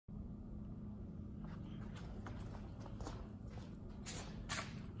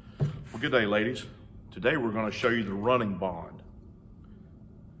Good day, ladies. Today we're going to show you the running bond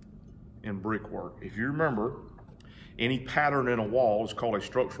in brickwork. If you remember, any pattern in a wall is called a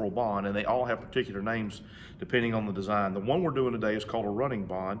structural bond, and they all have particular names depending on the design. The one we're doing today is called a running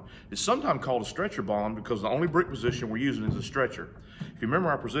bond. It's sometimes called a stretcher bond because the only brick position we're using is a stretcher. If you remember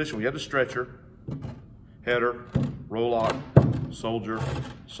our position, we had the stretcher, header, roll-lock, soldier,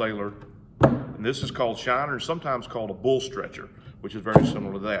 sailor, and this is called shiner, and sometimes called a bull stretcher, which is very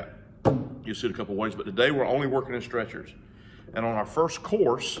similar to that. You see it a couple ways, but today we're only working in stretchers. And on our first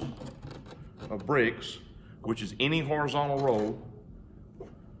course of bricks, which is any horizontal row,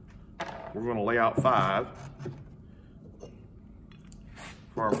 we're going to lay out 5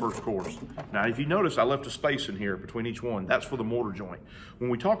 for our first course. Now, if you notice, I left a space in here between each one. That's for the mortar joint. When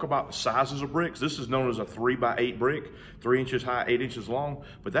we talk about the sizes of bricks, this is known as a 3x8 brick, 3 inches high, 8 inches long,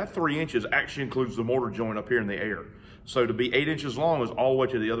 but that 3 inches actually includes the mortar joint up here in the air. So to be 8 inches long is all the way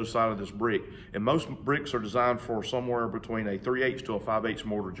to the other side of this brick. And most bricks are designed for somewhere between a 3/8 to a 5/8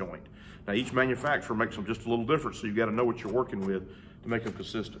 mortar joint. Now, each manufacturer makes them just a little different, so you got to know what you're working with to make them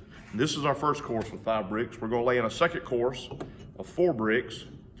consistent. And this is our first course with 5 bricks. We're going to lay in a second course of 4 bricks.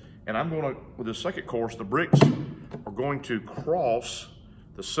 And I'm going to, with the second course, the bricks are going to cross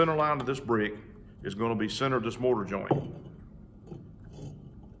the center line of this brick is going to be center of this mortar joint,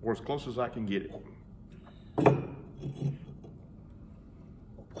 or as close as I can get it.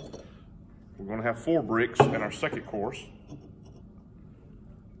 We're going to have 4 bricks in our second course.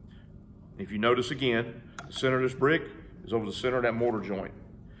 If you notice again, the center of this brick is over the center of that mortar joint.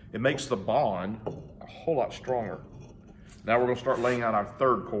 It makes the bond a whole lot stronger. Now we're going to start laying out our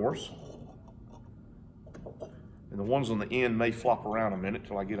third course. And the ones on the end may flop around a minute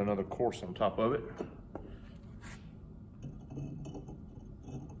till I get another course on top of it.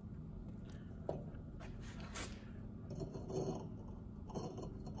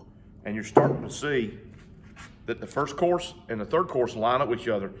 And you're starting to see that the first course and the third course line up with each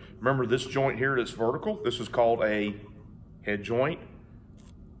other. Remember this joint here that's vertical? This is called a head joint.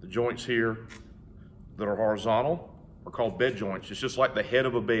 The joints here that are horizontal are called bed joints. It's just like the head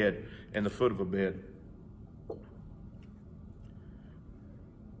of a bed and the foot of a bed.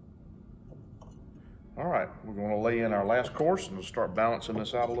 All right, we're going to lay in our last course and we'll start balancing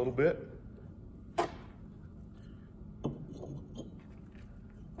this out a little bit.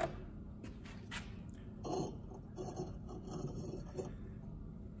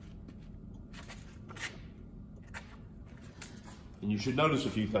 And you should notice a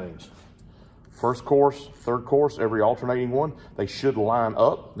few things. First course, third course, every alternating one, they should line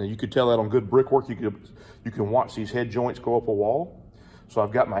up. Now you could tell that on good brickwork. You can watch these head joints go up a wall. So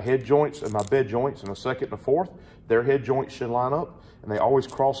I've got my head joints and my bed joints in the second and the fourth. Their head joints should line up, and they always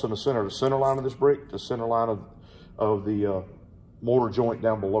cross in the center line of this brick, the center line of the mortar joint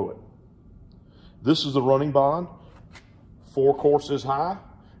down below it. This is the running bond, 4 courses high,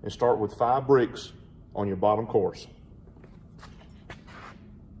 and start with 5 bricks on your bottom course.